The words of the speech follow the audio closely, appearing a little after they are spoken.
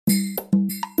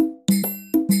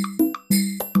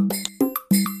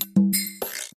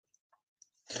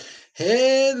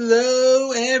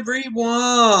Hello,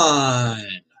 everyone.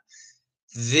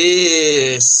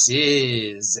 This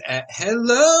is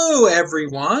hello,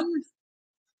 everyone.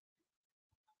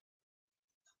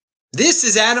 This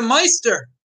is Adam Meister.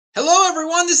 Hello,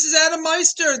 everyone. This is Adam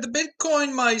Meister, the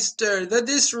Bitcoin Meister, the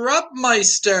Disrupt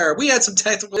Meister. We had some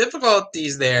technical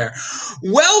difficulties there.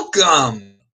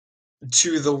 Welcome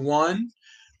to the One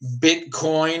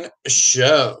Bitcoin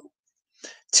Show.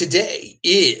 Today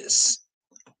is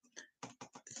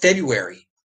February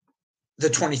the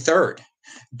 23rd,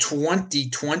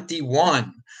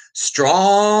 2021.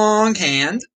 Strong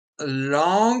hand,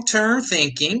 long-term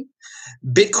thinking.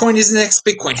 Bitcoin is the next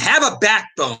Bitcoin. Have a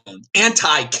backbone,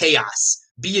 anti-chaos,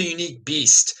 be a unique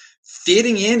beast.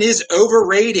 Fitting in is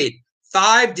overrated.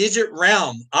 5-digit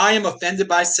realm. I am offended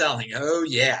by selling. Oh,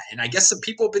 yeah. And I guess some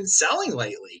people have been selling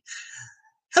lately.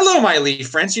 Hello, my elite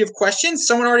friends. You have questions?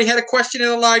 Someone already had a question in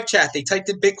the live chat. They typed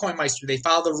in Bitcoin Meister. They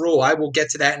followed the rule. I will get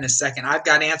to that in a second. I've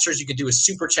got answers. You can do a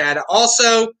super chat.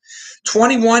 Also,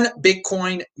 21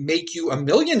 Bitcoin make you a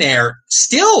millionaire.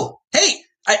 Still, hey,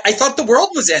 I thought the world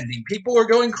was ending. People were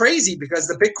going crazy because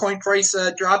the Bitcoin price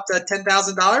dropped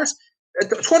 $10,000.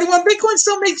 21 Bitcoin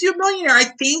still makes you a millionaire. I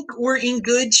think we're in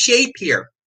good shape here.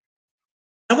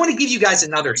 I want to give you guys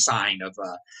another sign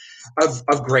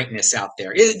of greatness out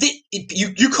there.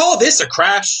 You call this a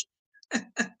crash?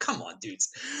 Come on, dudes.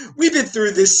 We've been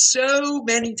through this so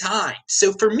many times.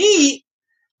 So for me,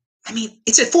 I mean,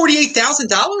 it's at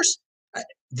 $48,000.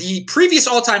 The previous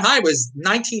all-time high was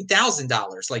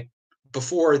 $19,000, like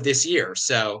before this year.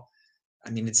 So, I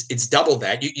mean, it's double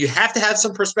that. You have to have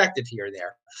some perspective here or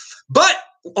there. But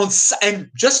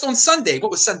just on Sunday,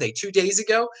 what was Sunday? 2 days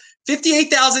ago,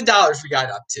 $58,000 we got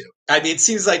up to. I mean, it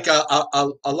seems like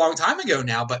a long time ago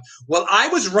now. But while I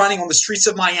was running on the streets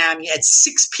of Miami at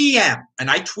 6 p.m.,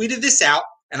 and I tweeted this out,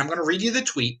 and I'm going to read you the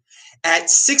tweet. At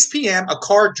 6 p.m., a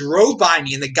car drove by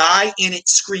me, and the guy in it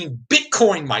screamed,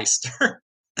 "Bitcoin Meister."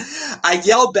 I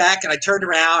yelled back, and I turned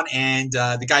around, and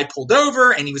the guy pulled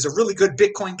over, and he was a really good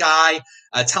Bitcoin guy,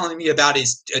 telling me about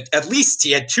his, at least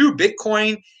he had 2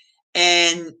 Bitcoin.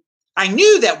 And I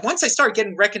knew that once I started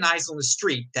getting recognized on the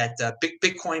street, that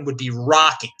Bitcoin would be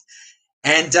rocking.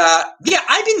 And yeah,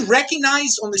 I've been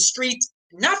recognized on the street,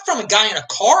 not from a guy in a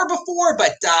car before,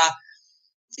 but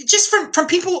just from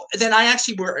people that I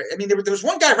actually were. I mean, there was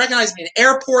one guy recognized me in an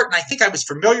airport, and I think I was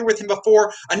familiar with him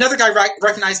before. Another guy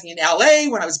recognized me in LA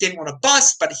when I was getting on a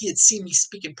bus, but he had seen me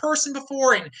speak in person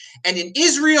before. And in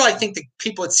Israel, I think the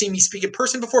people had seen me speak in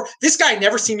person before. This guy had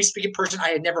never seen me speak in person.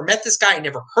 I had never met this guy. I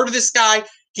never heard of this guy.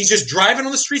 He's just driving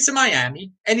on the streets of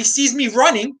Miami, and he sees me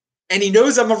running, and he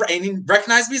knows and he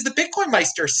recognized me as the Bitcoin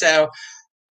Meister. So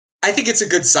I think it's a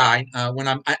good sign when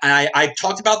I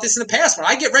talked about this in the past. When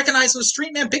I get recognized on the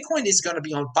street, man, Bitcoin is going to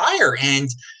be on fire. And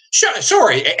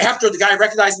sorry, after the guy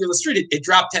recognized me on the street, it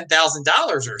dropped $10,000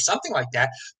 or something like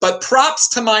that. But props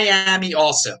to Miami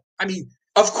also. I mean,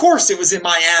 of course, it was in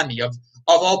Miami of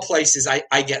all places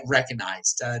I get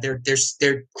recognized. There's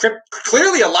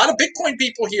clearly a lot of Bitcoin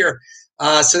people here.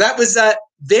 So that was a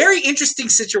very interesting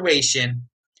situation.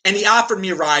 And he offered me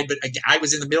a ride, but again, I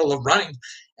was in the middle of running.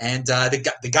 And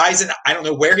the guy's in, I don't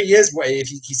know where he is. If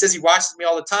he says he watches me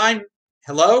all the time,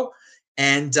 hello.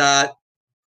 And that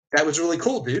was really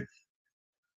cool, dude.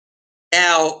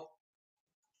 Now,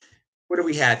 what do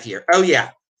we have here? Oh,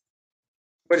 yeah.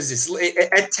 What is this?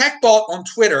 At TechBalt on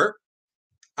Twitter,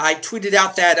 I tweeted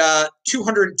out that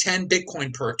 $210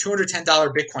 Bitcoin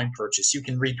purchase. You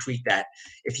can retweet that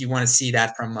if you want to see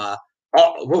that from,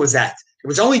 what was that? It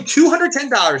was only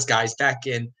 $210, guys, back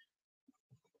in,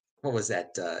 what was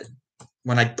that?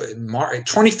 When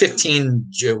 2015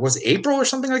 was it April or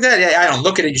something like that? Yeah, I don't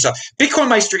look at it yourself. Bitcoin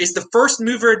Meister is the first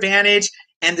mover advantage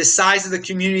and the size of the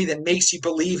community that makes you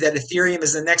believe that Ethereum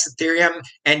is the next Ethereum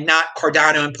and not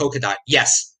Cardano and Polkadot.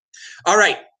 Yes. All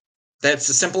right. That's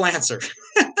a simple answer.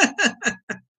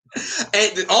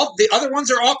 And all the other ones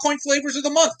are altcoin flavors of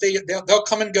the month. They'll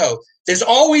come and go. There's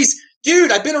always,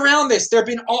 dude, I've been around this. There have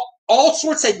been all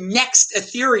sorts of next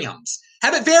Ethereums. How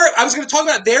about I was going to talk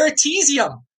about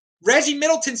Veritasium. Reggie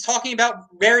Middleton's talking about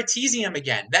Veritasium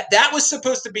again. That was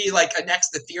supposed to be like a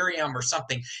next Ethereum or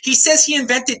something. He says he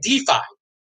invented DeFi.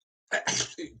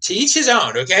 To each his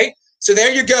own, okay? So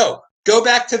there you go. Go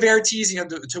back to Veritasium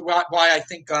to why I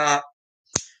think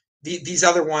these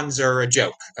other ones are a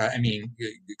joke. I mean,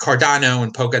 Cardano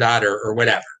and Polkadot or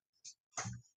whatever.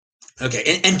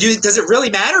 Okay, and does it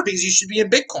really matter? Because you should be in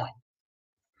Bitcoin.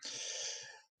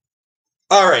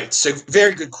 All right, so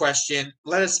very good question.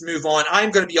 Let us move on.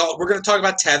 We're going to talk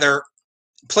about Tether.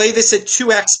 Play this at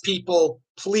 2x, people,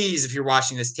 please, if you're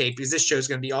watching this tape, because this show is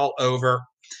going to be all over.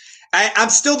 I'm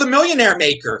still the millionaire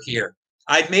maker here.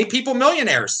 I've made people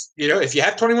millionaires. You know, if you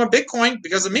have 21 Bitcoin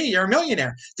because of me, you're a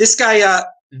millionaire. This guy,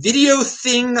 Video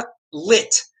Thing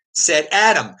Lit, said,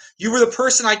 Adam, you were the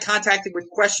person I contacted with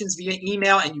questions via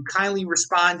email, and you kindly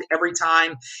respond every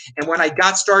time. And when I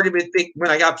got started with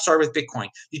Bitcoin,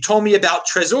 you told me about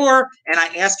Trezor, and I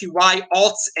asked you why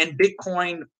alts and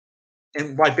Bitcoin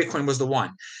and why Bitcoin was the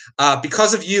one.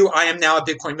 Because of you, I am now a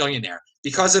Bitcoin millionaire.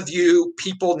 Because of you,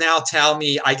 people now tell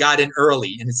me I got in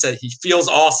early, and it said he feels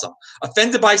awesome.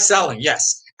 Offended by selling,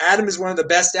 yes. Adam is one of the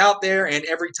best out there, and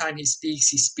every time he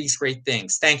speaks great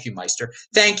things. Thank you, Meister.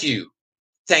 Thank you,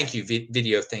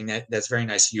 Video Thing. That's very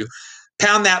nice of you.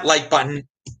 Pound that like button,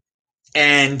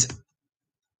 and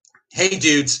hey,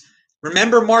 dudes,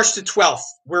 remember March the 12th.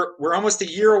 We're almost a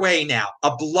year away now.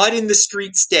 A Blood in the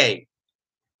Streets Day.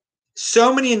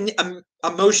 So many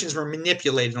emotions were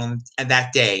manipulated on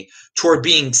that day toward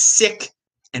being sick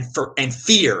and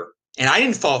fear, and I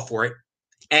didn't fall for it.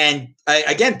 And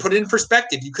again, put it in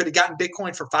perspective. You could have gotten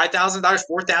Bitcoin for $5,000,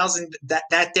 $4,000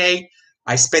 that day.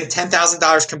 I spent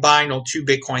 $10,000 combined on 2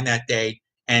 Bitcoin that day,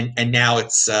 and now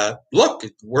it's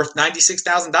it's worth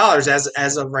 $96,000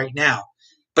 as of right now.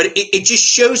 But it just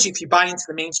shows you, if you buy into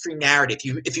the mainstream narrative,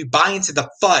 if you buy into the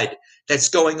FUD that's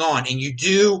going on, and you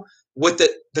do what the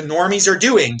normies are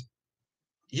doing,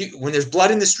 when there's blood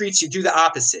in the streets, you do the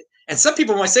opposite. And some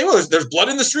people might say, well, there's blood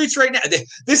in the streets right now.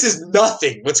 This is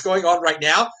nothing what's going on right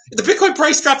now. The Bitcoin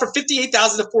price dropped from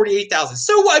 58,000 to 48,000.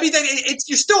 So what? I mean,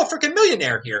 you're still a freaking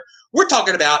millionaire here. We're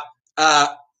talking about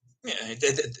that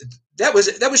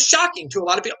was shocking to a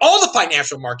lot of people. All the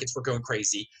financial markets were going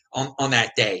crazy on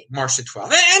that day, March the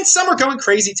 12th. And some are going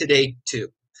crazy today, too.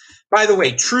 By the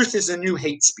way, truth is a new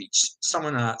hate speech.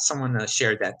 Someone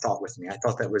shared that thought with me. I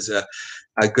thought that was a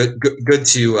good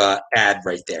to add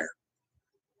right there.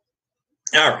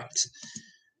 All right.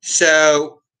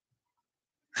 So,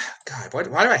 God,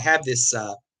 why do I have this?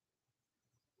 All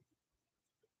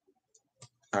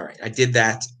right, I did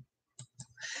that.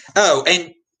 Oh,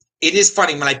 and it is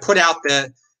funny when I put out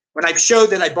when I showed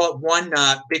that I bought one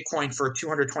Bitcoin for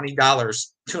 $220,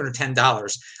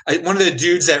 $210. One of the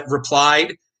dudes that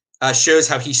replied shows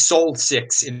how he sold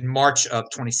 6 in March of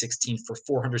 2016 for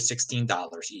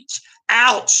 $416 each.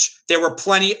 Ouch! There were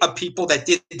plenty of people that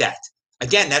did that.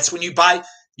 Again, that's when you buy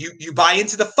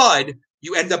into the FUD.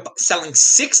 You end up selling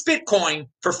 6 Bitcoin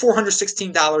for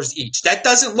 $416 each. That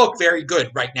doesn't look very good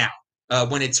right now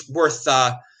when it's worth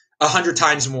 100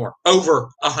 times more, over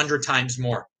 100 times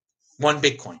more. 1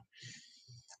 Bitcoin.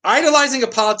 Idolizing a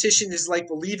politician is like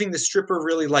believing the stripper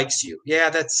really likes you.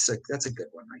 Yeah, that's a good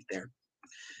one right there.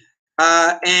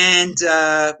 And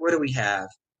what do we have?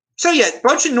 So yeah, a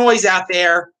bunch of noise out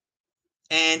there,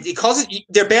 and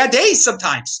they're bad days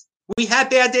sometimes. We had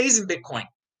bad days in Bitcoin,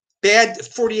 bad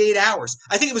 48 hours.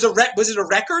 I think it was was it a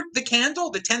record? The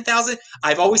candle, the 10,000.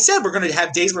 I've always said we're going to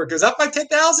have days where it goes up by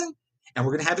 10,000, and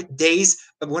we're going to have days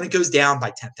when it goes down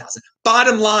by 10,000.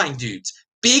 Bottom line, dudes,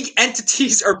 big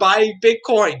entities are buying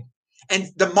Bitcoin,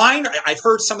 and I've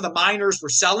heard some of the miners were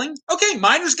selling. Okay,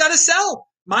 miners got to sell.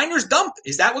 Miners dump.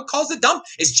 Is that what caused the dump?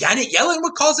 Is Janet Yellen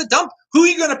what caused the dump? Who are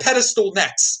you going to pedestal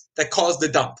next that caused the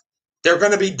dump? There are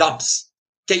going to be dumps.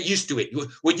 Get used to it.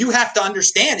 What you have to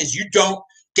understand is you don't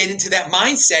get into that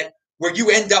mindset where you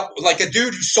end up like a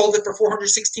dude who sold it for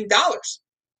 $416,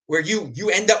 where you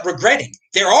end up regretting.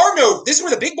 This is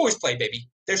where the big boys play, baby.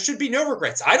 There should be no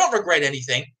regrets. I don't regret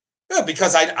anything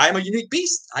because I'm a unique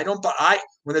beast.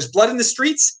 When there's blood in the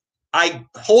streets, I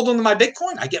hold on to my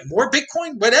Bitcoin. I get more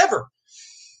Bitcoin, whatever.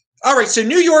 All right, so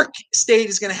New York State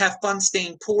is going to have fun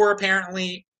staying poor,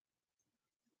 apparently.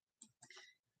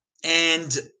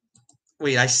 And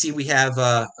wait, I see we have,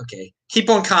 okay.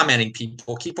 Keep on commenting,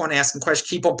 people. Keep on asking questions.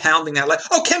 Keep on pounding that.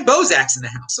 Oh, Ken Bozak's in the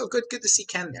house. So good to see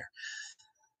Ken there.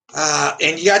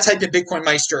 And you got to type in Bitcoin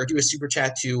Meister or do a super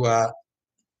chat to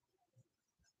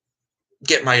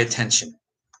get my attention.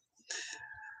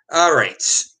 All right.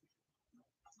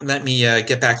 Let me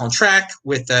get back on track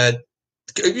with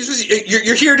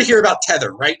you're here to hear about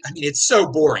Tether, right? I mean, it's so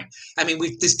boring. I mean,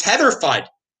 this Tether FUD,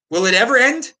 will it ever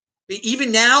end?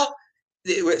 Even now,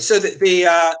 so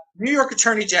the New York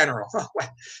Attorney General,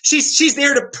 she's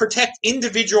there to protect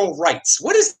individual rights.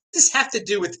 What does this have to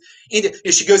do with?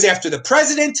 If she goes after the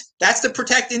president, that's to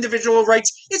protect individual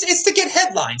rights. It's to get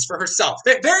headlines for herself.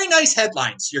 Very nice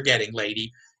headlines you're getting,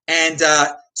 lady. And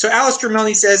so Alistair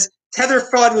Melny says, Tether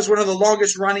FUD was one of the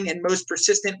longest running and most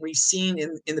persistent we've seen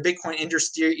in the Bitcoin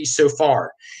industry so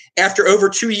far. After over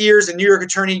 2 years, the New York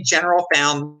Attorney General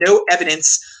found no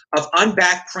evidence of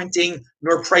unbacked printing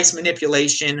nor price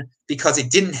manipulation because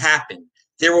it didn't happen.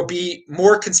 there will be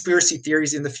more conspiracy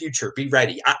theories in the future. Be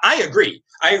ready. I agree.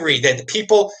 I agree that the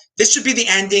people, this should be the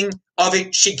ending of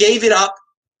it. She gave it up.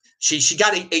 She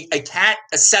got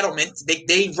a settlement.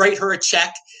 They write her a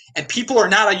check, and people are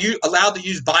not allowed to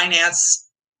use Binance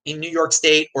in New York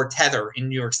State or Tether in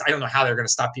New York State. I don't know how they're going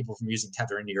to stop people from using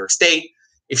Tether in New York State,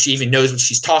 if she even knows what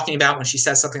she's talking about when she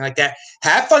says something like that.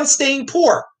 Have fun staying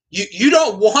poor. You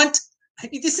don't want. I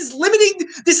mean, this is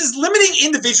limiting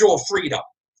individual freedom.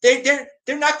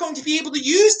 They're not going to be able to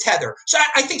use Tether. So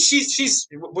I think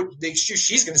what the excuse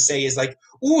she's going to say is like,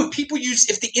 "Ooh,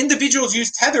 if the individuals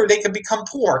use Tether, they can become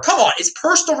poor." Come on, it's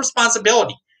personal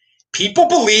responsibility. People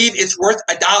believe it's worth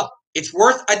 $1. It's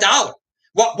worth $1.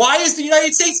 Why is the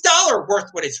United States dollar worth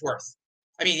what it's worth?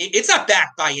 I mean, it's not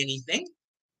backed by anything.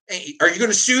 Are you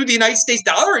going to sue the United States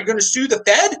dollar? Are you going to sue the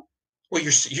Fed? Well,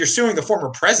 you're suing the former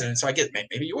president, so I guess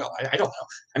maybe you will. I don't know.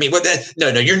 I mean, no,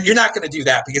 you're not going to do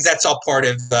that, because that's all part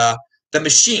of the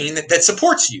machine that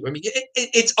supports you. I mean,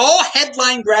 it's all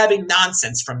headline grabbing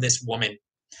nonsense from this woman,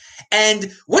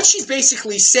 and what she's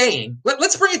basically saying.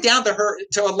 Let's bring it down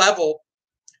to a level.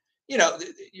 You know,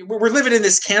 we're living in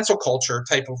this cancel culture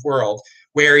type of world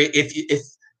where if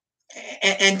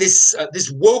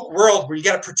this woke world where you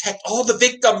got to protect all the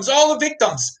victims.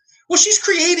 Well, she's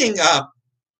creating.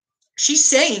 She's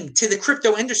saying to the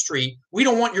crypto industry, we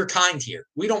don't want your kind here.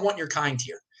 We don't want your kind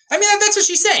here. I mean, that's what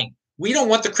she's saying. We don't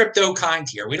want the crypto kind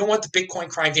here. We don't want the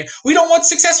Bitcoin kind here. We don't want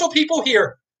successful people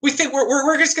here. We think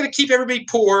we're just going to keep everybody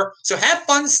poor. So have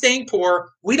fun staying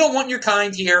poor. We don't want your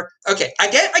kind here. Okay,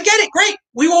 I get it. Great.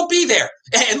 We won't be there.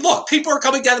 And look, people are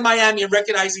coming down to Miami and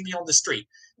recognizing me on the street.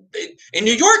 In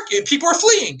New York, people are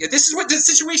fleeing. This is what the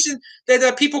situation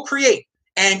that people create.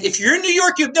 And if you're in New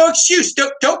York, you have no excuse.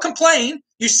 Don't complain.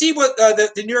 You see what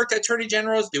the New York Attorney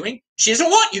General is doing. She doesn't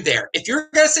want you there. If you're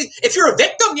a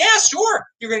victim, yeah, sure,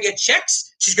 you're going to get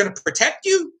checks. She's going to protect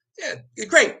you. Yeah,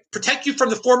 great, protect you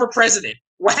from the former president.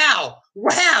 Wow,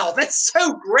 that's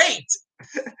so great.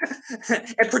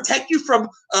 And protect you from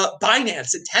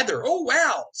Binance and Tether. Oh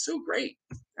wow, so great.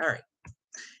 All right,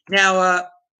 now,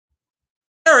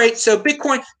 all right. So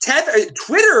Bitcoin, Tether,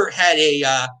 Twitter had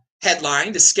a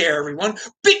headline to scare everyone.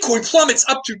 Bitcoin plummets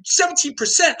up to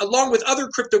 17% along with other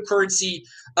cryptocurrency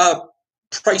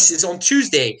prices on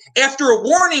Tuesday after a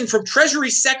warning from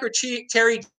Treasury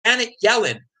Secretary Janet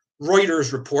Yellen,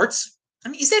 Reuters reports. I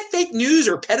mean, is that fake news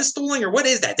or pedestaling or what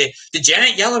is that? Did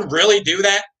Janet Yellen really do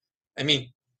that? I mean,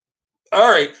 all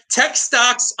right. Tech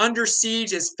stocks under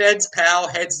siege as Fed's pal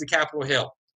heads to Capitol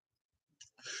Hill.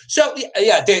 So,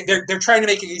 yeah, they're trying to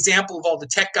make an example of all the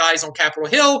tech guys on Capitol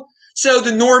Hill. So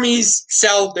the normies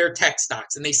sell their tech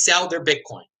stocks and they sell their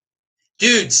Bitcoin.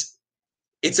 Dudes,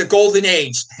 it's a golden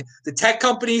age. The tech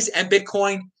companies and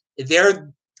Bitcoin,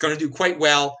 they're going to do quite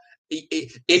well.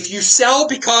 If you sell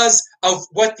because of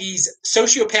what these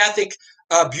sociopathic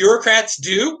bureaucrats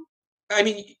do, I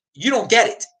mean, you don't get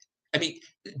it. I mean,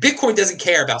 Bitcoin doesn't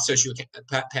care about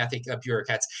sociopathic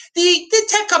bureaucrats. The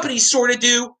tech companies sort of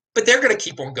do, but they're going to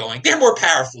keep on going. They're more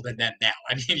powerful than them now.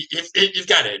 I mean, you've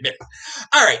got to admit it.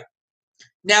 All right.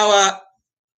 Now,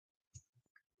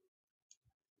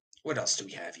 what else do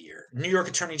we have here? New York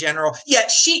Attorney General. Yeah,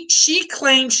 she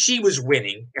claimed she was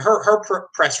winning. Her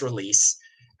press release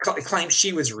claimed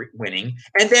she was winning.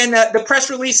 And then the press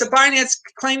release of Binance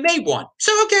claimed they won.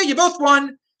 So, okay, you both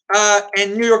won.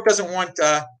 And New York doesn't want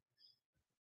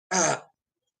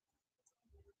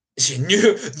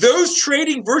those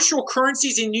trading virtual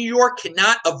currencies in New York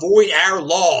cannot avoid our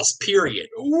laws, period.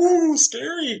 Ooh,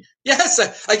 scary. Yes,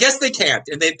 I guess they can't.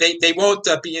 And they won't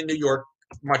be in New York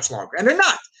much longer. And they're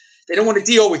not. They don't want to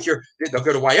deal with they'll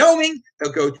go to Wyoming.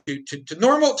 They'll go to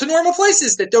normal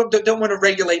places that don't want to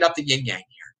regulate up the yin yang here.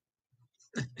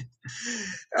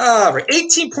 All right,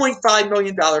 $18.5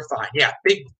 million fine. Yeah,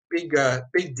 big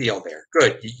deal there.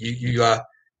 Good. You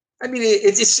I mean,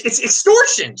 it's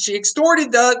extortion. She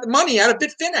extorted the money out of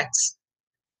Bitfinex.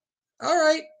 All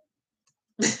right.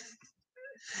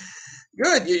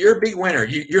 Good. You're a big winner.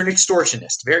 You're an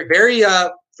extortionist. Very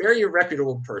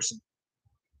reputable person.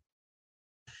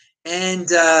 And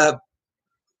I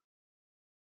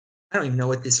don't even know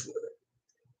what this.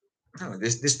 I don't know,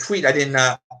 this tweet I didn't.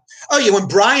 Oh yeah, when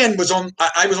Brian was on,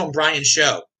 I was on Brian's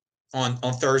show on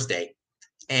Thursday,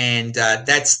 and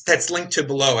that's linked to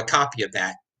below, a copy of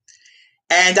that.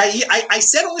 And I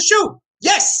said on the show,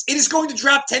 yes, it is going to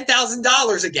drop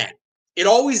 $10,000 again. It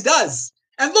always does.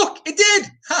 And look, it did.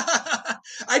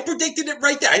 I predicted it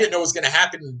right there. I didn't know it was going to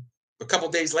happen a couple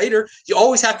of days later. You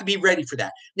always have to be ready for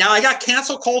that. Now, I got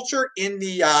cancel culture in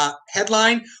the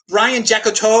headline. Brian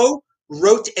Jacotot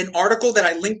wrote an article that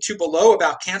I linked to below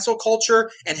about cancel culture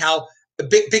and how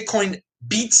Bitcoin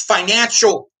beats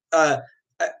financial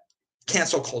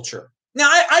cancel culture. Now,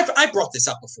 I brought this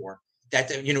up before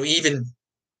that even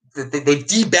they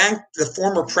debanked the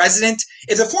former president.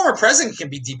 If the former president can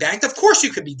be debanked, of course you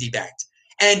could be debanked.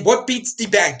 And what beats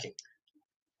debanking?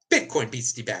 Bitcoin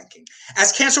beats debanking.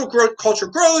 As cancel culture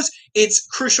grows, it's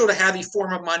crucial to have a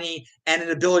form of money and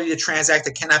an ability to transact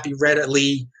that cannot be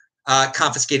readily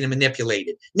confiscated and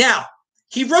manipulated. Now,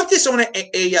 he wrote this on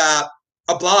a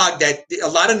blog that a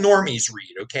lot of normies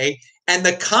read, okay? And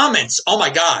the comments, oh my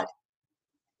God.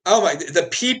 Oh my! The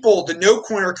people, the no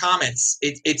corner comments,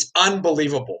 it's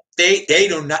unbelievable. They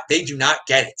do not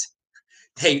get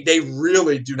it. They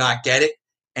really do not get it,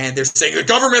 and they're saying the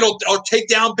government will take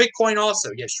down Bitcoin also.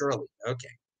 Yeah, surely.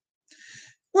 Okay.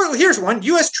 Well, here's one.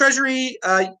 U.S. Treasury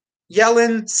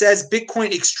Yellen says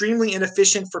Bitcoin extremely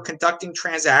inefficient for conducting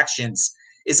transactions,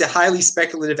 is a highly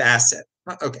speculative asset.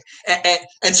 Okay,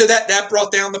 and so that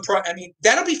brought down the price. I mean,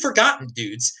 that'll be forgotten,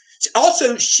 dudes.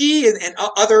 Also, she and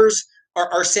others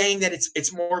are saying that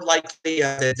it's more likely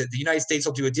that the United States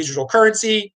will do a digital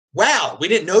currency. Wow, we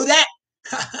didn't know that.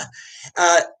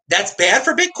 That's bad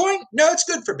for Bitcoin? No, it's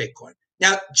good for Bitcoin.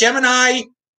 Now, Gemini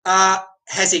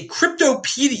has a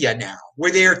cryptopedia now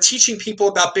where they're teaching people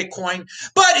about Bitcoin,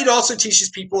 but it also teaches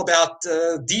people about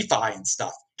DeFi and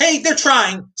stuff. Hey, they're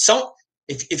trying. So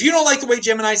if you don't like the way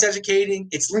Gemini is educating,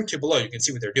 it's linked to below. You can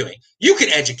see what they're doing. You can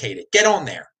educate it. Get on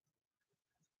there.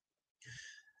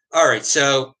 All right,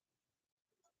 so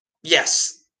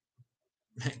yes,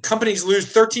 companies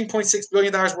lose $13.6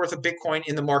 billion worth of Bitcoin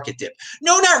in the market dip.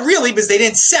 No, not really, because they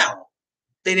didn't sell.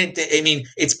 They didn't. I mean,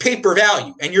 it's paper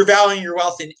value, and you're valuing your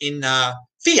wealth in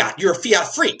fiat. You're a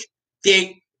fiat freak.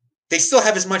 They still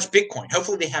have as much Bitcoin.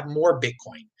 Hopefully, they have more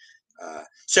Bitcoin.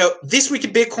 So this week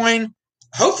in Bitcoin,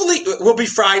 hopefully, it will be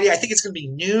Friday. I think it's going to be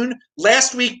noon.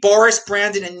 Last week, Boris,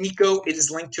 Brandon, and Nico. It is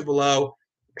linked to below.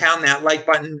 Pound that like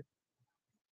button.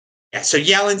 Yeah. So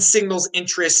Yellen signals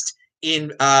interest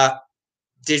in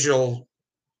digital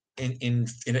in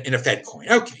a Fed coin.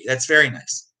 Okay, that's very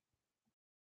nice.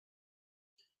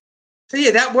 So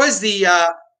yeah, that was the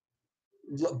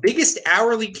biggest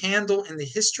hourly candle in the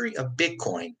history of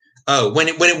Bitcoin. Oh, when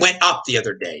it went up the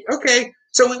other day. Okay,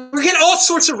 so we're getting all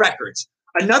sorts of records.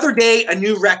 Another day, a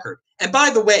new record. And by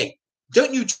the way,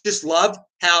 don't you just love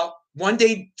how one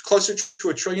day closer to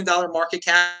 $1 trillion market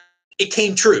cap, it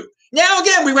came true. Now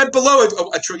again, we went below a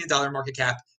 $1 trillion market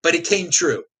cap, but it came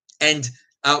true. And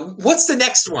what's the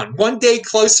next one? One day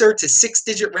closer to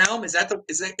 6-digit realm? Is that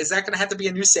going to have to be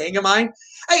a new saying of mine?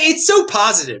 It's so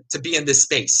positive to be in this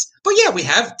space. But yeah, we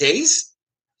have days.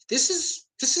 This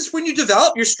is when you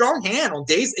develop your strong hand on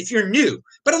days if you're new.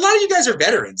 But a lot of you guys are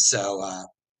veterans, so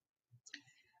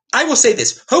I will say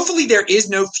this. Hopefully there is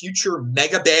no future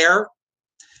mega bear.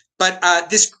 But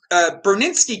this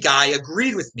Berninsky guy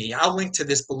agreed with me. I'll link to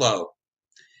this below.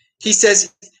 He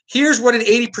says, here's what an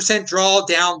 80%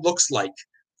 drawdown looks like.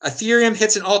 Ethereum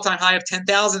hits an all-time high of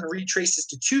 10,000 and retraces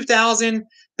to 2,000.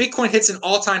 Bitcoin hits an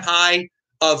all-time high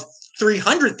of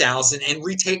 300,000 and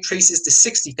retraces to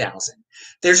 60,000.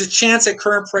 There's a chance at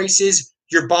current prices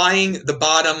you're buying the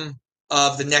bottom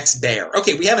of the next bear.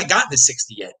 Okay, we haven't gotten to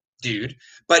 60 yet, dude.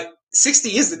 But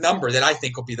 60 is the number that I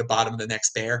think will be the bottom of the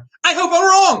next bear. I hope I'm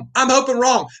wrong. I'm hoping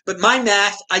wrong. But my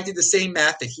math, I did the same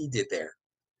math that he did there.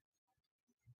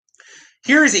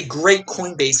 Here is a great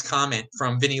Coinbase comment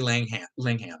from Vinny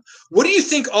Lingham. What do you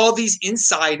think all these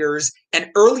insiders and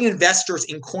early investors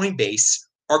in Coinbase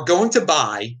are going to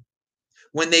buy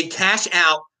when they cash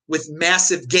out with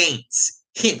massive gains?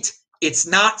 Hint, it's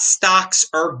not stocks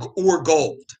or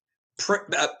gold.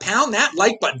 Pound that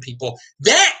like button, people.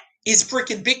 That is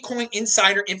freaking Bitcoin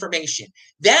insider information.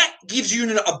 That gives you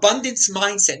an abundance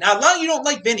mindset. Now, a lot of you don't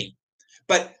like Vinny,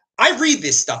 but I read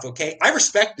this stuff, okay? I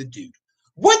respect the dude.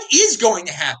 What is going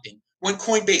to happen when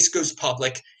Coinbase goes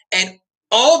public and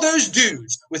all those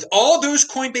dudes with all those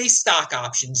Coinbase stock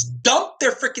options dump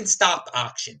their freaking stock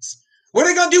options? What are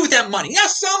they going to do with that money? Yeah,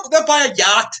 they'll buy a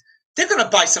yacht. They're going to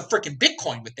buy some freaking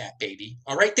Bitcoin with that, baby.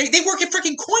 All right? They work at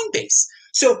freaking Coinbase.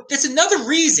 So that's another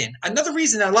reason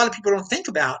that a lot of people don't think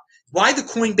about why the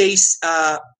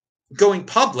Coinbase going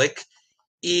public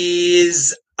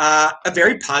is a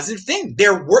very positive thing.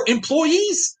 Their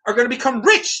employees are going to become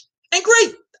rich and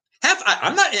great.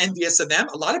 I'm not envious of them.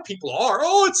 A lot of people are.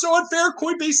 Oh, it's so unfair.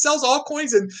 Coinbase sells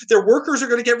altcoins and their workers are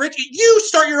going to get rich. You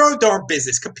start your own darn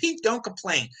business. Compete, don't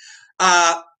complain.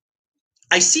 I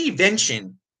see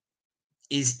Vention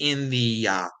is in the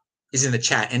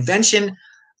chat. And Vention,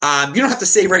 you don't have to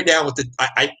say right now what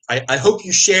I hope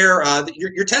you share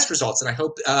your test results, and I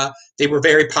hope they were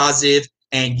very positive.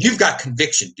 and you've got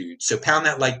conviction, dude. So pound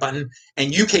that like button.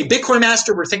 And UK Bitcoin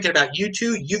Master, we're thinking about you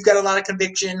too. You've got a lot of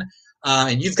conviction,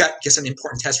 and you've got some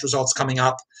important test results coming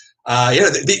up.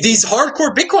 These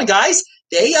hardcore Bitcoin guys,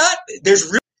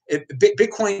 there's real.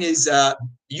 Bitcoin is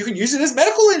you can use it as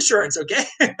medical insurance. Okay,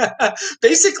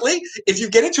 basically, if you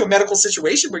get into a medical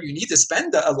situation where you need to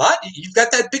spend a lot, you've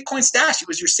got that Bitcoin stash. It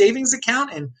was your savings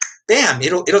account, and bam,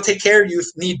 it'll take care of you if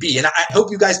need be. And I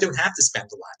hope you guys don't have to spend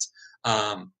a lot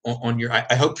on your.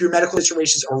 I hope your medical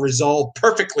situations are resolved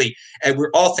perfectly, and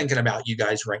we're all thinking about you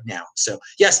guys right now. So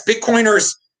yes,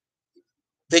 Bitcoiners,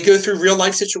 they go through real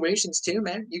life situations too,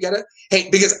 man. You gotta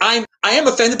because I am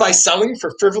offended by selling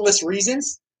for frivolous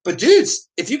reasons. But dudes,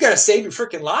 if you gotta save your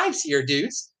freaking lives here,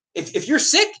 dudes, if you're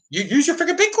sick, you use your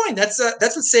freaking Bitcoin. That's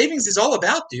what savings is all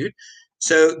about, dude.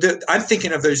 So I'm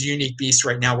thinking of those unique beasts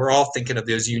right now. We're all thinking of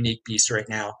those unique beasts right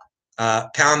now.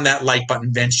 Pound that like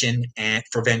button, Vention and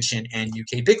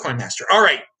UK Bitcoin Master. All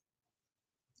right,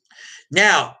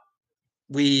 now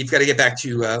we've got to get back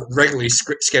to a regularly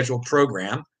scheduled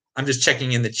program. I'm just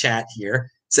checking in the chat here.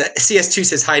 So CS2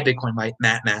 says, hi, Bitcoin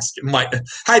Master.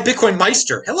 Hi, Bitcoin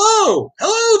Meister. Hello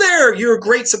there. You're a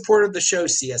great supporter of the show,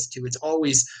 CS2.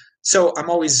 I'm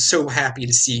always so happy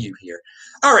to see you here.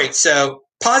 All right, so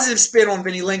positive spin on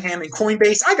Vinny Lingham and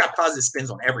Coinbase. I got positive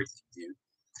spins on everything, dude.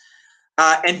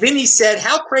 And Vinny said,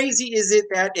 how crazy is it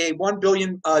that a $1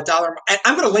 billion I'm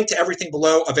going to link to everything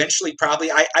below eventually,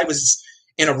 probably. I was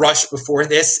in a rush before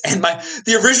this, and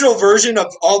the original version of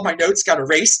all my notes got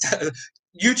erased.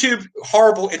 YouTube,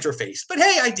 horrible interface. But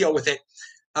hey, I deal with it.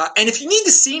 And if you need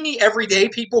to see me every day,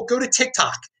 people, go to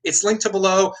TikTok. It's linked to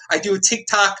below. I do a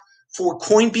TikTok for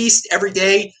Coinbase every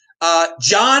day.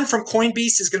 John from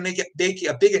Coinbase is going to make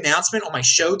a big announcement on my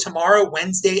show tomorrow,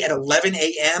 Wednesday at 11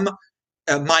 a.m.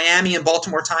 Miami and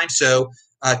Baltimore time. So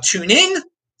tune in.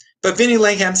 But Vinny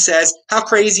Langham says, how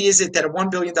crazy is it that a $1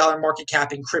 billion market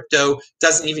cap in crypto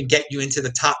doesn't even get you into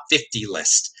the top 50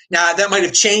 list? Now, that might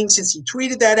have changed since he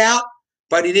tweeted that out,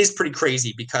 but it is pretty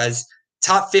crazy because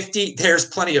top 50, there's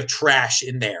plenty of trash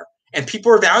in there. And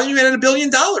people are valuing it at $1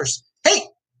 billion. Hey,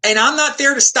 and I'm not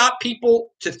there to stop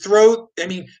people to throw. I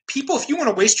mean, people, if you want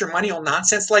to waste your money on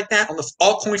nonsense like that, on the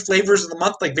altcoin flavors of the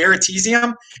month like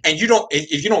Veritasium, and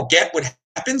if you don't get what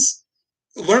happens,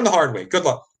 learn the hard way. Good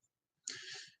luck.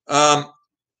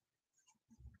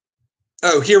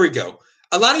 Here we go.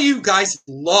 A lot of you guys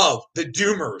love the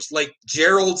doomers like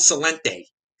Gerald Celente.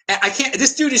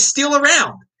 This dude is still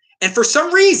around. And for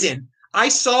some reason, I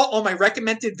saw on my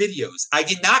recommended videos, I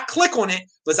did not click on it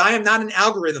because I am not an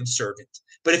algorithm servant.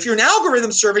 But if you're an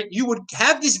algorithm servant, you would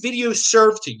have this video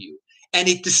served to you, and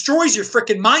it destroys your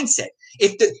freaking mindset.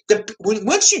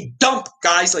 Once you dump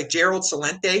guys like Gerald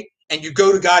Celente and you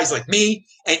go to guys like me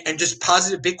and just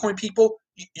positive Bitcoin people,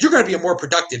 you're going to be a more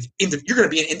productive, you're going to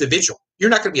be an individual. You're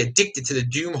not going to be addicted to the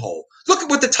doom hole. Look at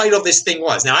what the title of this thing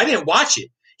was. Now, I didn't watch it.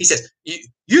 He says,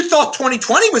 you thought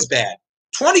 2020 was bad.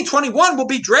 2021 will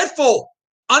be dreadful.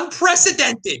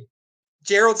 Unprecedented.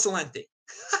 Gerald Celente.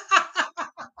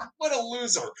 What a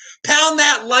loser. Pound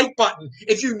that like button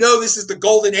if you know this is the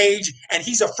golden age and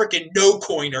he's a freaking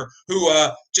no-coiner who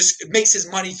just makes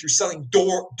his money through selling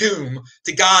doom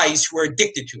to guys who are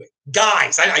addicted to it.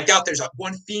 Guys, I doubt there's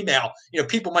one female.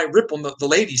 People might rip on the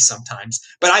ladies sometimes,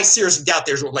 but I seriously doubt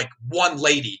there's like one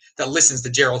lady that listens to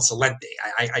Gerald Celente.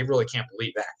 I really can't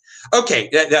believe that. Okay,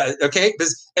 okay,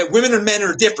 because women and men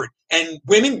are different, and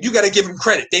women, you got to give them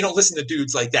credit. They don't listen to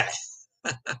dudes like that.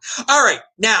 All right,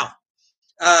 now,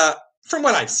 from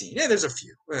what I've seen, there's a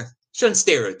few. Shouldn't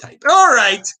stereotype. All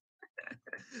right,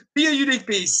 be a unique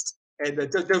beast, and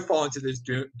don't fall into those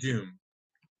doom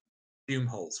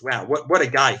holes. Wow, what a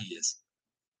guy he is.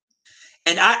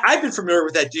 And I've been familiar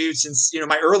with that dude since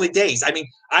my early days. I mean,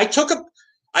 I could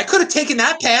have taken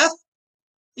that path,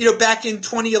 back in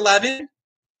 2011.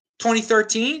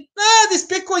 2013, this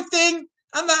Bitcoin thing,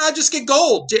 I'll just get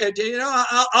gold.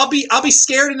 I'll be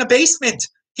scared in the basement.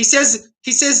 He says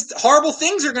horrible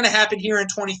things are going to happen here in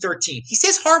 2013. He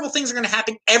says horrible things are going to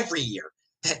happen every year.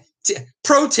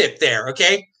 Pro tip there,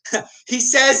 okay? He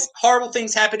says horrible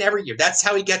things happen every year. That's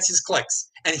how he gets his clicks.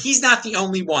 And he's not the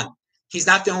only one. He's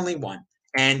not the only one.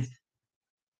 And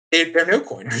they're no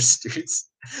coiners, dudes.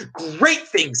 Great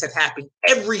things have happened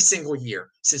every single year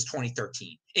since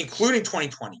 2013, including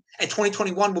 2020. And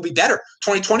 2021 will be better.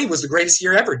 2020 was the greatest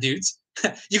year ever, dudes.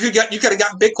 You could have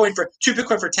gotten Bitcoin for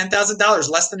 $10,000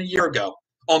 less than a year ago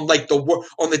on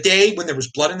the day when there was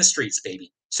blood in the streets,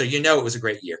 baby. So it was a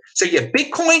great year. So yeah,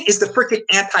 Bitcoin is the freaking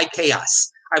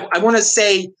anti-chaos. I want to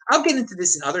say, I'll get into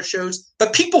this in other shows,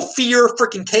 but people fear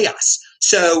freaking chaos.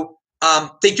 So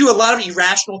they do a lot of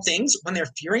irrational things when they're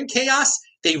fearing chaos.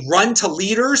 They run to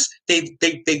leaders. They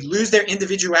lose their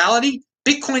individuality.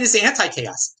 Bitcoin is the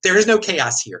anti-chaos. There is no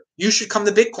chaos here. You should come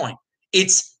to Bitcoin.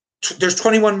 There's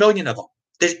 21 million of them.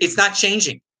 It's not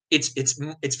changing.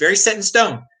 It's very set in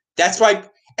stone. That's why,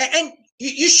 and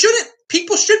you shouldn't.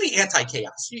 People should be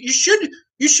anti-chaos. You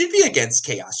should be against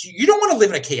chaos. You don't want to live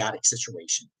in a chaotic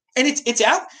situation. And it's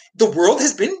out. The world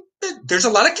has been. There's a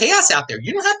lot of chaos out there.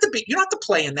 You don't have to be. You don't have to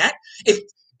play in that. If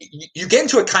you get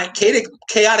into a chaotic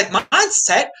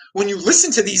mindset when you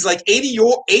listen to these like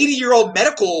 80-year-old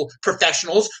medical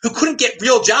professionals who couldn't get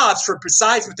real jobs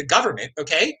besides with the government,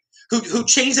 okay? Who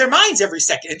change their minds every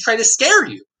second and try to scare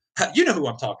you. You know who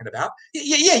I'm talking about.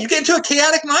 Yeah, you get into a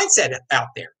chaotic mindset out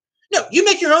there. No, you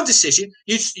make your own decision.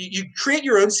 You create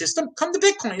your own system. Come to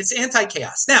Bitcoin. It's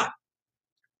anti-chaos. Now,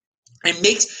 it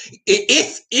makes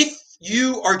if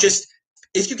you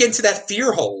get into that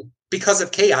fear hole because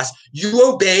of chaos, you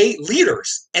obey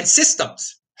leaders and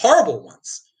systems, horrible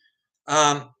ones.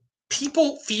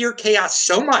 People fear chaos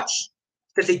so much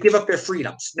that they give up their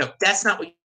freedoms. No, that's not what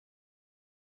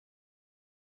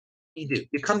you do.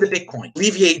 You come to Bitcoin,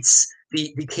 alleviates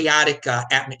the chaotic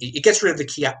it gets rid of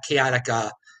the chaotic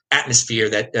atmosphere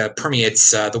that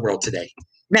permeates the world today.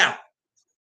 Now,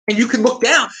 and you can look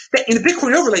down that in the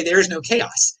Bitcoin overlay, there is no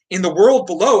chaos. In the world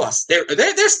below us,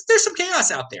 there's some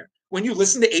chaos out there. When you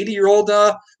listen to 80-year-old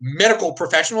medical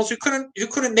professionals who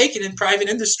couldn't make it in private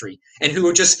industry and who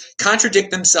would just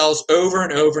contradict themselves over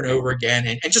and over and over again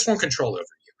and just want control over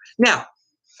you. Now,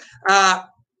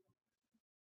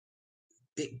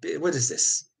 what is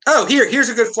this? Oh, here's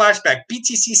a good flashback.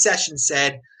 BTC Session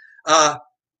said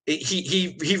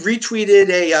he retweeted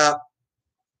a.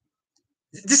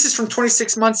 This is from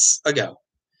 26 months ago,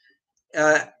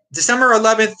 December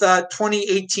 11th,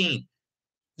 2018.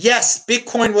 Yes,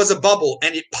 Bitcoin was a bubble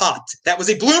and it popped. That was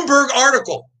a Bloomberg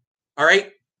article. All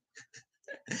right.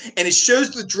 And it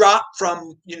shows the drop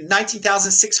from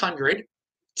 19,600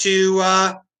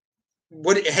 to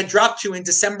what it had dropped to in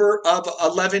December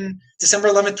 11th,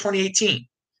 2018.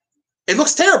 It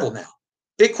looks terrible now.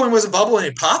 Bitcoin was a bubble and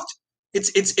it popped.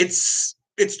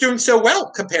 It's doing so well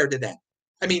compared to that.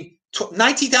 I mean,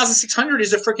 19,600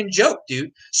 is a freaking joke,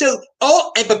 dude.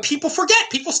 But people forget.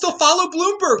 People still follow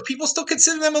Bloomberg. People still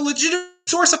consider them a legitimate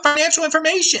source of financial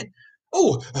information.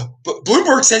 Oh, but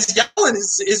Bloomberg says Yellen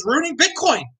is ruining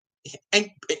Bitcoin. And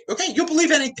okay, you'll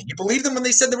believe anything. You believe them when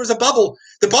they said there was a bubble.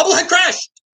 The bubble had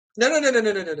crashed. No.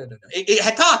 It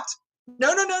had popped.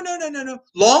 No.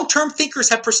 Long-term thinkers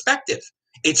have perspective.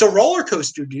 It's a roller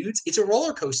coaster, dudes. It's a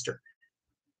roller coaster.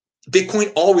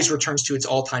 Bitcoin always returns to its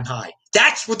all-time high.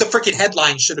 That's what the freaking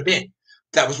headline should have been.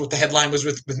 That was what the headline was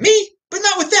with me, but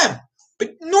not with them.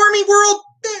 But normie world,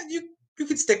 you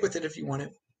can stick with it if you want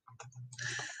it.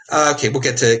 Okay, we'll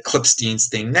get to Clipstein's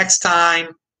thing next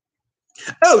time.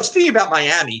 Oh, speaking about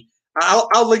Miami,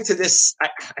 I'll link to this. I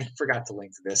forgot to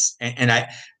link to this, and I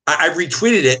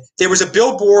retweeted it. There was a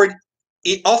billboard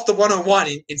off the 101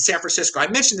 in San Francisco. I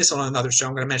mentioned this on another show.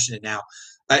 I'm going to mention it now.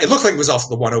 It looked like it was off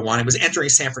the 101. It was entering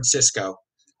San Francisco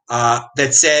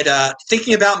that said,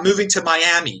 thinking about moving to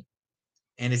Miami.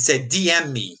 And it said,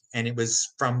 DM me. And it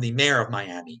was from the mayor of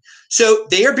Miami. So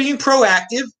they are being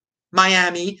proactive,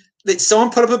 Miami. That someone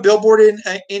put up a billboard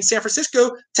in San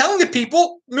Francisco telling the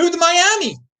people, move to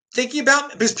Miami.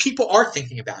 Because people are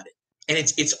thinking about it. And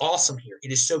it's awesome here.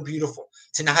 It is so beautiful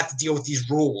to not have to deal with these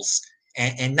rules.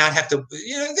 And not have to,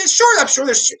 I'm sure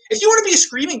there's, if you want to be a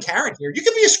screaming Karen here, you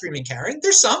can be a screaming Karen.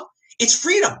 There's some. It's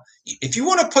freedom. If you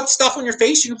want to put stuff on your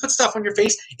face, you can put stuff on your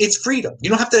face. It's freedom. You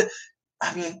don't have to,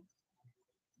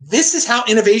 this is how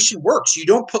innovation works. You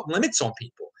don't put limits on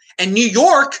people. And New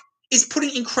York is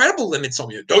putting incredible limits on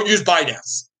you. Don't use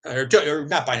Binance. Or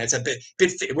not Binance.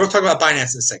 We'll talk about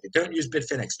Binance in a second. Don't use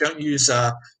Bitfinex. Don't use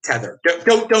Tether.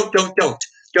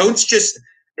 Don't just.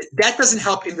 That doesn't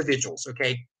help individuals,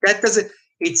 okay?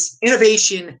 It's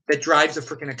innovation that drives the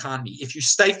freaking economy. If you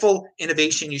stifle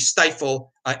innovation, you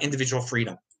stifle individual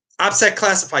freedom. OPSEC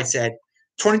Classified said,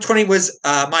 2020 was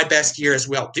my best year as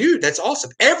well. Dude, that's awesome.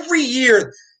 Every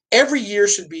year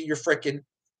should be your freaking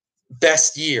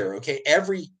best year, okay?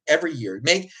 Every year.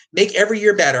 Make every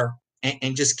year better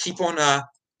and just keep on,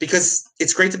 because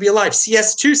it's great to be alive.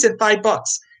 CS2 said $5.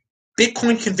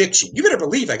 Bitcoin conviction. You better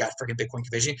believe I got freaking Bitcoin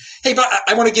conviction. Hey, but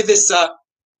I want to give this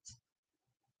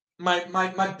my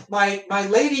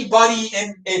lady buddy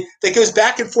and that goes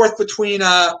back and forth between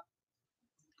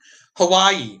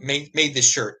Hawaii made this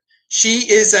shirt.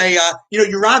 She is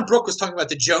Yaron Brook was talking about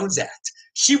the Jones Act.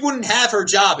 She wouldn't have her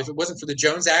job if it wasn't for the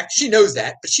Jones Act. She knows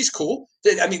that, but she's cool.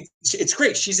 I mean, it's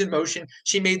great. She's in motion.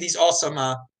 She made these awesome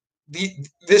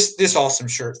this awesome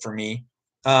shirt for me.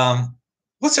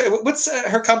 what's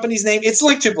her company's name? It's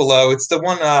linked to below. It's the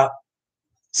one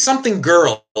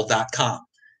somethinggirl.com.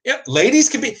 Yep, ladies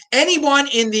can be anyone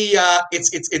in the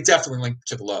it's definitely linked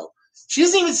to below. She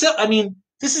doesn't even sell. I mean,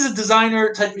 this is a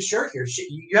designer type of shirt here.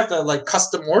 You have to like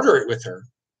custom order it with her.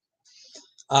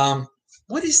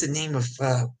 What is the name of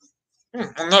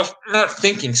I'm not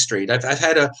thinking straight.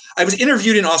 I was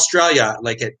interviewed in Australia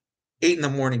like at 8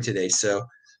 a.m. today, so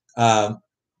I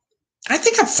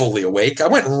think I'm fully awake. I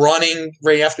went running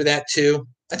right after that too.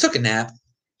 I took a nap.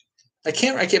 I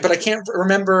can't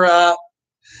remember.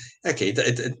 Okay,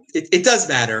 it does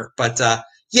matter, but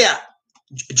yeah,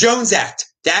 Jones Act.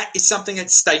 That is something that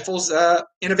stifles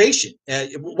innovation.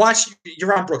 Watch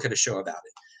Yaron Brook had a show about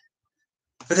it.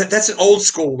 But that's an old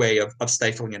school way of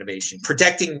stifling innovation,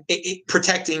 protecting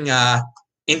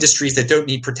industries that don't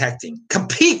need protecting.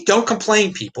 Compete, don't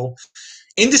complain, people.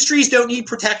 Industries don't need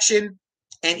protection,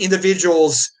 and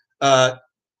individuals don't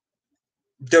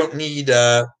need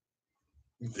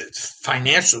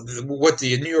financial. What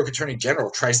the New York Attorney General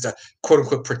tries to quote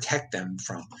unquote protect them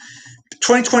from.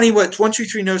 2020, what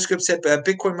 123 No Scope said,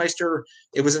 Bitcoin Meister,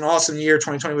 it was an awesome year.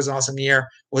 2020 was an awesome year.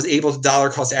 Was able to dollar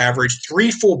cost average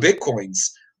 3 full Bitcoins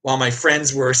while my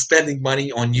friends were spending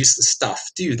money on useless stuff.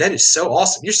 Dude, that is so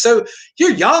awesome.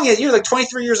 You're young and you're like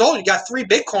 23 years old. You got 3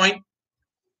 Bitcoin.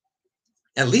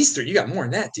 At least 3. You got more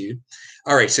than that, dude.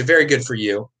 All right, so very good for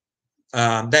you.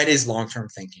 That is long-term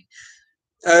thinking.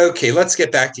 Okay, let's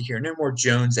get back to here. No more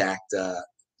Jones Act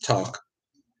talk.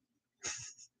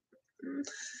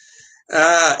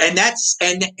 And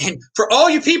for all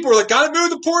you people who are like, gotta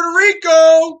move to Puerto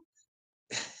Rico.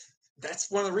 That's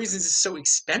one of the reasons it's so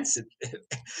expensive.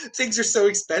 Things are so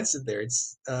expensive there.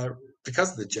 It's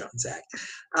because of the Jones Act.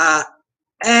 Why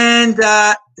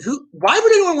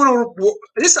would anyone want to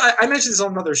this? I mentioned this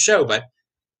on another show, but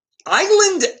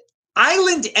island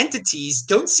entities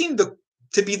don't seem to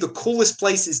be the coolest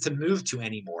places to move to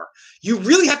anymore. You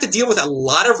really have to deal with a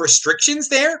lot of restrictions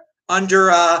there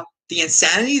under the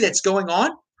insanity that's going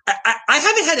on. I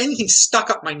haven't had anything stuck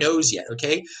up my nose yet,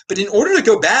 okay? But in order to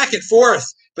go back and forth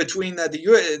between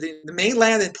the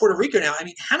mainland and Puerto Rico now, I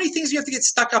mean, how many things do you have to get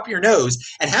stuck up your nose?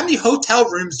 And how many hotel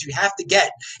rooms do you have to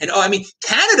get? And I mean,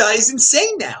 Canada is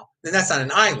insane now. And that's not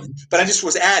an island, but I just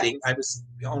was adding. I was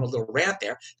on a little rant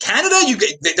there. Canada,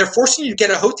 they're forcing you to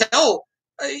get a hotel.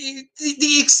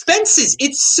 The expenses,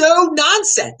 it's so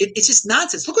nonsense. It's just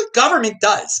nonsense. Look what government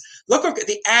does. Look,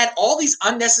 they add all these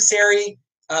unnecessary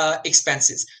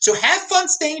expenses. So have fun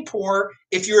staying poor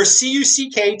if you're a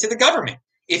CUCK to the government.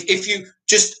 If you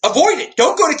just avoid it,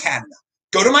 don't go to Canada.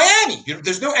 Go to Miami.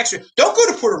 There's no extra. Don't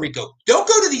go to Puerto Rico. Don't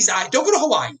go to Don't go to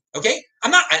Hawaii. Okay,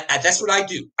 I'm not. That's what I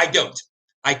do. I don't.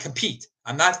 I compete.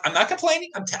 I'm not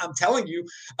complaining. I'm telling you.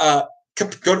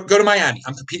 Go to Miami.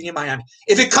 I'm competing in Miami.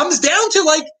 If it comes down to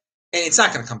like, and it's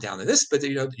not going to come down to this, but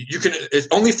you can. If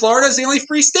only Florida is the only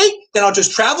free state, then I'll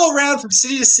just travel around from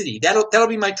city to city. That'll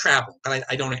be my travel. But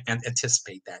I don't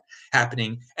anticipate that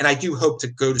happening. And I do hope to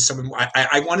go to someone.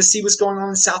 I want to see what's going on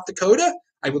in South Dakota.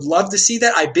 I would love to see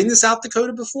that. I've been to South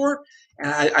Dakota before, and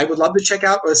I would love to check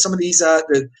out some of these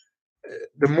the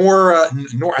more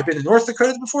I've been to North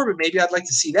Dakota before, but maybe I'd like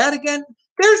to see that again.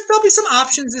 There'll be some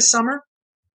options this summer.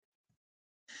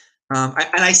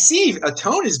 I see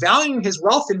Tone is valuing his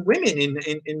wealth in women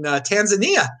in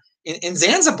Tanzania, in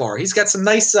Zanzibar. He's got some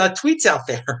nice tweets out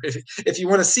there if you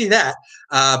want to see that.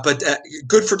 But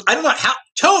good for, I don't know,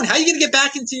 Tone, how are you going to get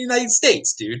back into the United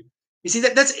States, dude? You see,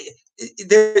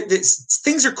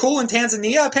 things are cool in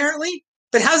Tanzania, apparently.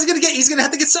 But how's he going to he's going to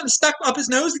have to get something stuck up his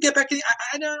nose to get back in.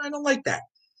 I don't like that.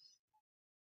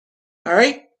 All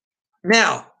right.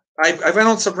 Now, I went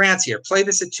on some rants here. Play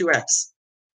this at 2x.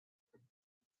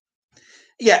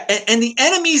 Yeah, and the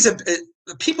enemies of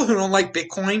people who don't like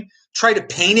Bitcoin try to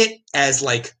paint it as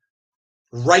like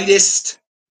rightist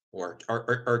or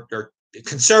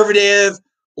conservative,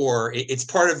 or it's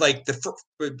part of like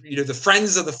the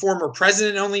friends of the former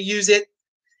president only use it.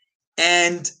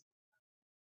 And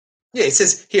yeah, it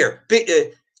says here,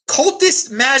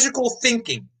 cultist magical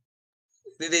thinking.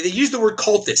 They use the word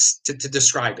cultist to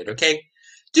describe it, okay?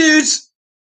 Dudes,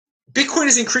 Bitcoin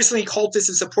is increasingly cultist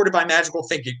and supported by magical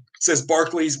thinking, says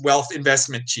Barclays Wealth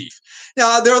Investment Chief.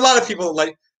 Now, there are a lot of people that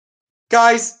like,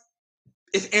 guys,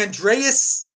 if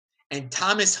Andreas and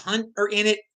Thomas Hunt are in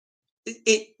it,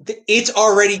 it's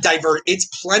already diverse. It's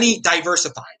plenty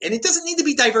diversified, and it doesn't need to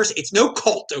be diverse. It's no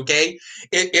cult, okay?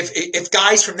 If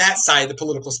guys from that side of the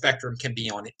political spectrum can be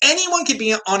on it, anyone can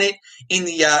be on it in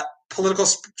the political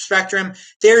spectrum.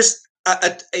 There's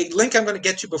a link I'm going to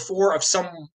get to before of some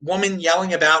woman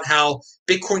yelling about how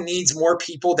Bitcoin needs more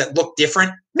people that look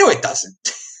different. No, it doesn't.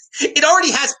 It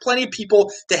already has plenty of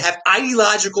people that have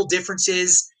ideological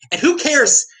differences. And who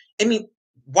cares? I mean,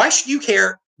 why should you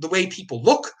care the way people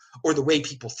look or the way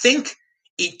people think?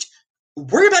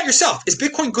 Worry about yourself. Is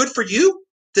Bitcoin good for you?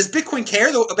 Does Bitcoin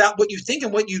care though about what you think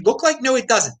and what you look like? No, it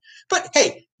doesn't. But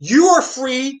hey, you are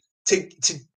free to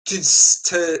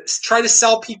try to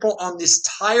sell people on this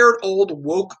tired old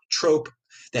woke trope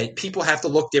that people have to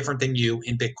look different than you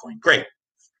in Bitcoin. Great.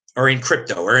 Or in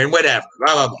crypto or in whatever.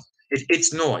 Blah, blah, blah.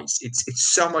 It's noise. It's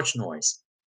so much noise.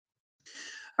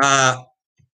 Okay,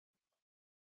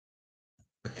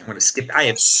 I'm going to skip. I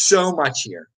have so much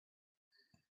here.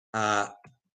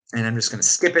 And I'm just going to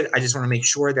skip it. I just want to make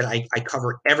sure that I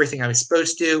cover everything I was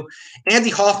supposed to. Andy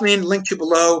Hoffman, linked to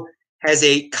below, has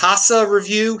a Casa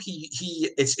review.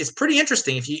 It's pretty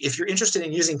interesting. If you're interested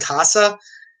in using Casa,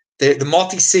 the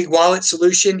multi-sig wallet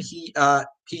solution, he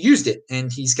used it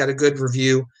and he's got a good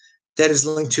review that is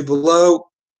linked to below.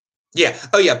 Yeah.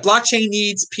 Oh yeah. Blockchain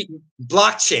needs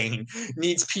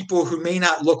people who may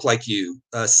not look like you,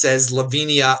 says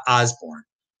Lavinia Osborne.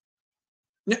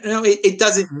 No, it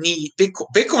doesn't need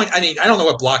Bitcoin. I mean, I don't know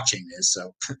what blockchain is,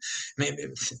 so maybe.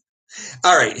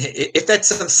 All right, if that's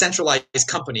some centralized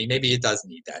company, maybe it does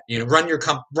need that. Run your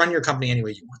company any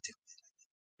way you want to.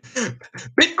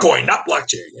 Bitcoin, not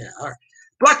blockchain. Yeah, all right.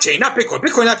 Blockchain, not Bitcoin.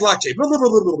 Bitcoin, not blockchain. Blah, blah, blah,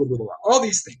 blah, blah, blah, blah. All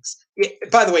these things.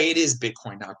 By the way, it is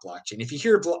Bitcoin, not blockchain. If you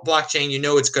hear blockchain, you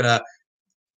know it's gonna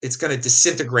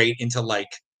disintegrate into like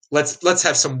let's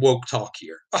have some woke talk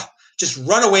here. Just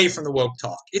run away from the woke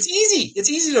talk. It's easy. It's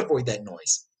easy to avoid that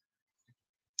noise.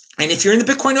 And if you're in the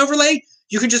Bitcoin overlay,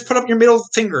 you can just put up your middle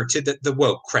finger to the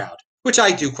woke crowd, which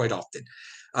I do quite often.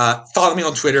 Follow me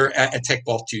on Twitter at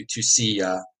TechBall to see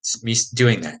me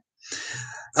doing that.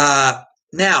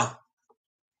 Now,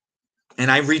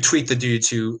 and I retweet the dudes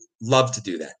who love to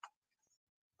do that.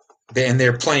 And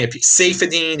they're plenty of people.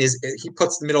 Saifedean he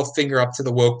puts the middle finger up to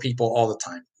the woke people all the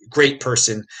time. Great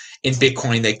person in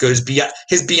Bitcoin that goes beyond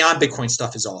his beyond Bitcoin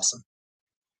stuff is awesome.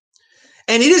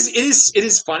 And it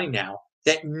is funny now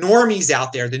that normies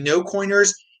out there, the no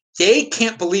coiners, they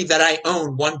can't believe that I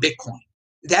own one Bitcoin.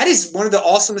 That is one of the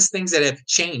awesomest things that have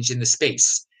changed in the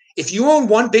space. If you own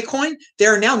one Bitcoin,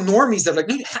 there are now normies that are like,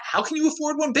 no, how can you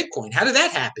afford one Bitcoin? How did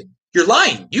that happen? You're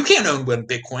lying. You can't own one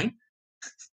Bitcoin.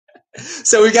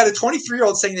 So we got a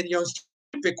 23-year-old saying that he owns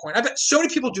Bitcoin. I bet so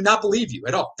many people do not believe you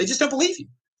at all. They just don't believe you.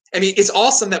 I mean, it's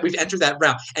awesome that we've entered that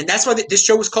round, and that's why this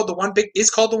show is called the One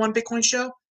Bitcoin Show.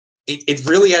 It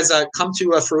really has come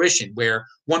to fruition where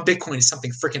one Bitcoin is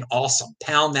something freaking awesome.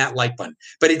 Pound that like button,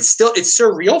 but it's so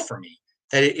real for me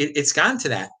that it's gotten to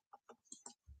that.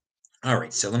 All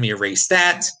right, so let me erase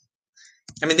that.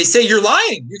 I mean, they say you're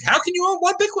lying. How can you own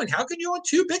one Bitcoin? How can you own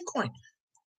two Bitcoin?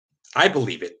 I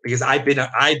believe it because I've been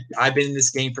in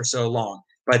this game for so long.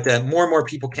 But more and more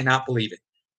people cannot believe it.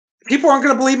 People aren't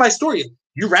going to believe my story.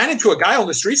 You ran into a guy on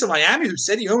the streets of Miami who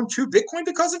said he owned two Bitcoin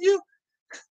because of you?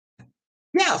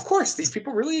 Yeah, of course. These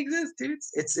people really exist, dude.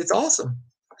 It's awesome.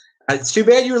 It's too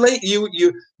bad you were late. You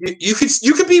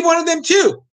could be one of them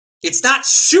too. It's not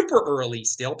super early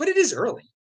still, but it is early.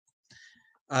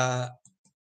 All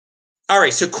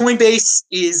right. So Coinbase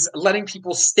is letting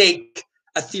people stake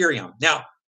Ethereum. Now,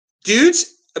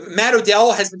 dudes, Matt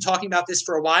Odell has been talking about this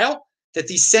for a while, that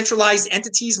these centralized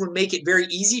entities would make it very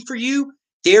easy for you.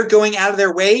 They're going out of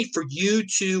their way for you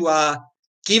to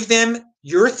give them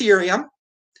your Ethereum,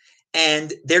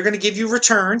 and they're going to give you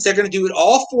returns. They're going to do it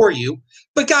all for you.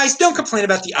 But guys, don't complain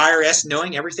about the IRS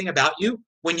knowing everything about you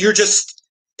when you're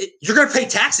going to pay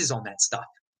taxes on that stuff.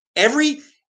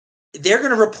 They're going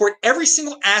to report every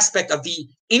single aspect of the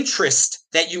interest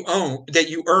that you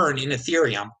earn in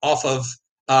Ethereum off of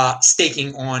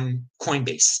staking on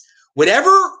Coinbase.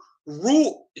 Whatever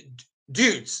rule,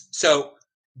 dudes. So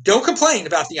don't complain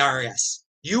about the IRS.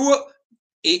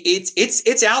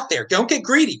 It's out there. Don't get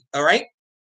greedy. All right.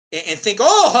 And think,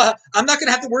 I'm not going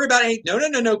to have to worry about anything.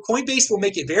 No. Coinbase will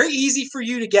make it very easy for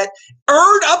you to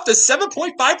earn up to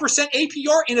 7.5%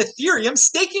 APR in Ethereum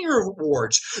staking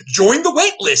rewards. Join the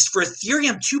wait list for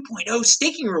Ethereum 2.0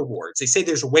 staking rewards. They say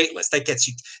there's a wait list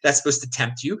that's supposed to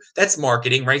tempt you. That's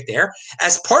marketing right there.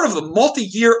 As part of the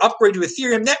multi-year upgrade to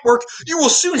Ethereum network, you will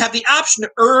soon have the option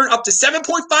to earn up to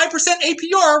 7.5%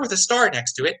 APR with a star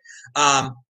next to it.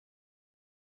 All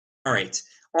right.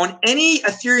 On any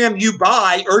Ethereum you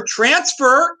buy or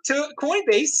transfer to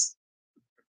Coinbase.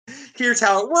 Here's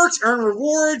how it works. Earn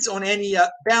rewards on any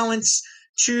balance.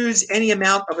 Choose any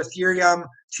amount of Ethereum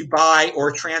to buy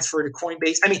or transfer to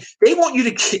Coinbase. I mean, they want you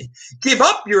to give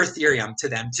up your Ethereum to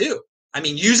them too. I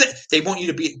mean, use it. They want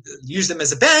you to use them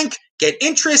as a bank, get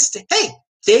interest. Hey,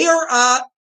 they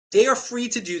are free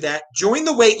to do that. Join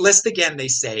the wait list again, they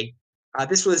say.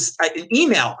 This was an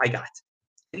email I got.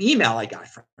 An email I got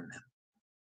from them.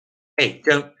 Hey,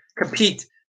 don't compete,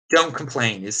 don't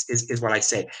complain is what I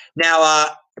say. Now,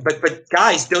 but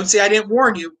guys, don't say I didn't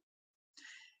warn you.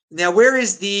 Now, where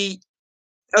is the?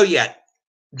 Oh yeah,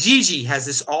 Gigi has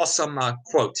this awesome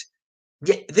quote.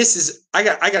 Yeah, this is I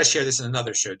got to share this in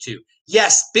another show too.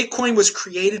 Yes, Bitcoin was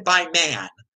created by man,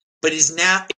 but it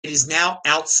is now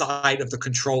outside of the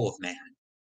control of man.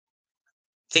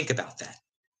 Think about that.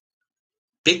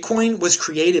 Bitcoin was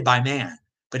created by man,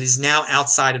 but is now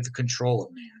outside of the control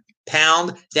of man.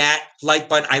 Pound that like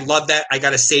button. I love that. I got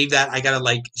to save that. I got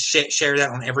to share that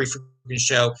on every freaking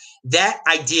show. That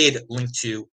I did link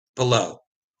to below.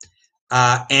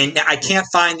 And I can't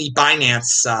find the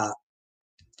Binance,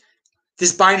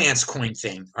 this Binance coin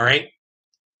thing. All right.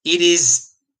 It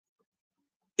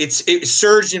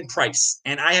surged in price.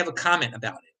 And I have a comment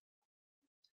about it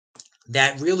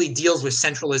that really deals with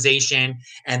centralization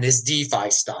and this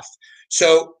DeFi stuff.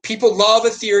 So people love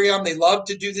Ethereum. They love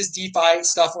to do this DeFi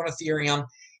stuff on Ethereum.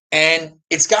 And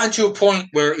it's gotten to a point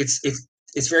where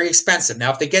it's very expensive.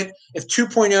 Now, if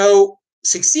 2.0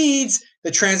 succeeds,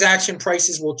 the transaction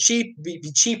prices will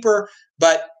be cheaper,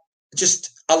 but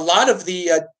just a lot of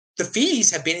the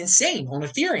fees have been insane on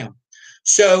Ethereum.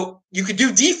 So you could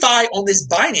do DeFi on this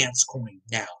Binance coin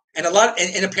now, and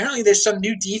and apparently there's some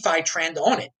new DeFi trend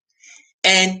on it.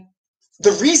 And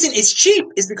the reason it's cheap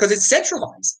is because it's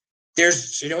centralized.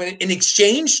 There's an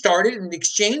exchange started, and the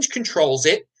exchange controls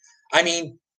it. I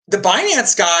mean, the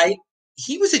Binance guy,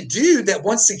 he was a dude that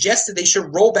once suggested they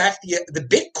should roll back the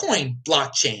Bitcoin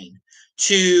blockchain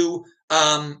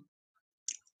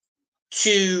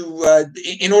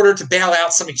in order to bail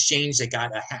out some exchange that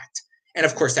got hacked. And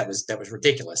of course, that was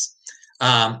ridiculous.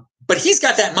 But he's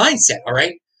got that mindset, all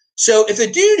right? So if the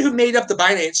dude who made up the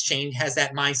Binance chain has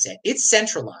that mindset, it's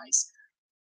centralized.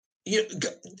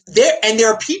 There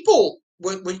are people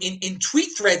in tweet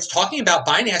threads talking about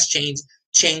Binance chain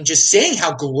just saying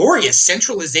how glorious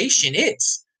centralization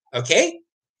is, okay?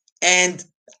 And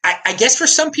I guess for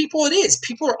some people it is.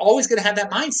 People are always going to have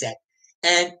that mindset.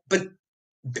 But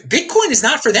Bitcoin is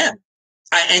not for them.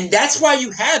 And that's why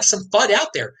you have some FUD out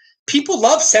there. People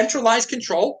love centralized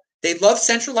control. They love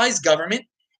centralized government.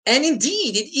 And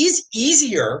indeed, it is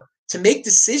easier to make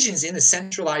decisions in a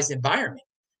centralized environment.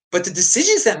 But the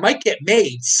decisions that might get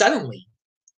made suddenly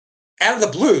out of the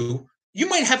blue, you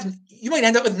might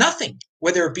end up with nothing,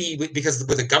 whether it be because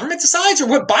what the government decides or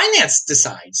what Binance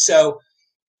decides. So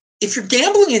if you're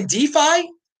gambling in DeFi,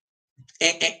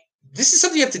 and this is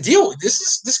something you have to deal with.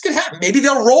 This could happen. Maybe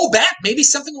they'll roll back. Maybe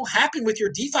something will happen with your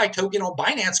DeFi token on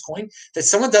Binance Coin that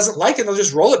someone doesn't like, and they'll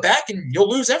just roll it back, and you'll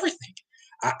lose everything.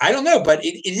 I don't know, but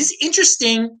it is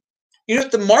interesting.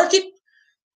 The market,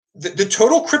 the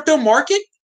total crypto market,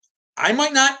 I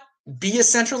might not be a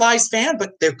centralized fan,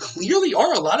 but there clearly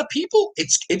are a lot of people.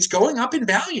 It's going up in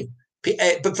value.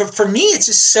 But for me, it's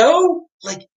just so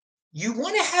like you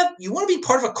want to be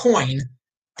part of a coin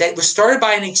that was started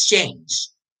by an exchange.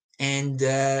 And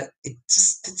it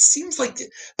seems like,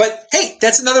 but hey,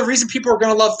 that's another reason people are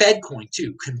going to love FedCoin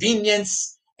too.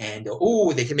 Convenience, and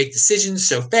they can make decisions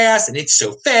so fast, and it's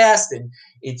so fast, and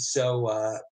it's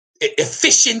so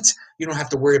efficient. You don't have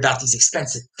to worry about these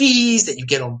expensive fees that you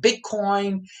get on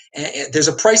Bitcoin. And there's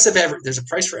a price for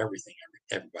everything,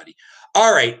 everybody.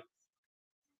 All right,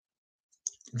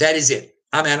 that is it.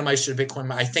 I'm Adam Meister, Bitcoin.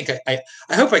 I think I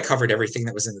hope I covered everything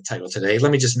that was in the title today.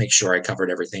 Let me just make sure I covered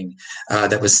everything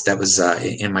that was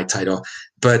in my title.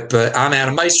 But I'm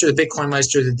Adam Meister, the Bitcoin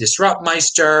Meister, the Disrupt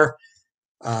Meister.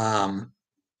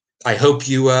 I hope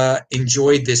you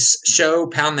enjoyed this show.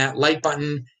 Pound that like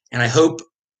button, and I hope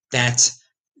that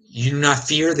you do not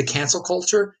fear the cancel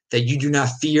culture, that you do not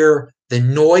fear the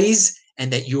noise,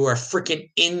 and that you are a freaking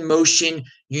in motion,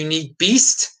 unique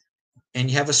beast,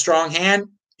 and you have a strong hand.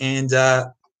 And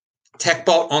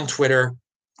TechBalt on Twitter,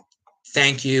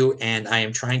 thank you. And I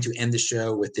am trying to end the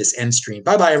show with this end stream.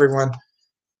 Bye-bye, everyone.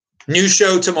 New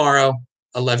show tomorrow,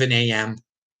 11 a.m.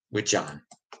 with John.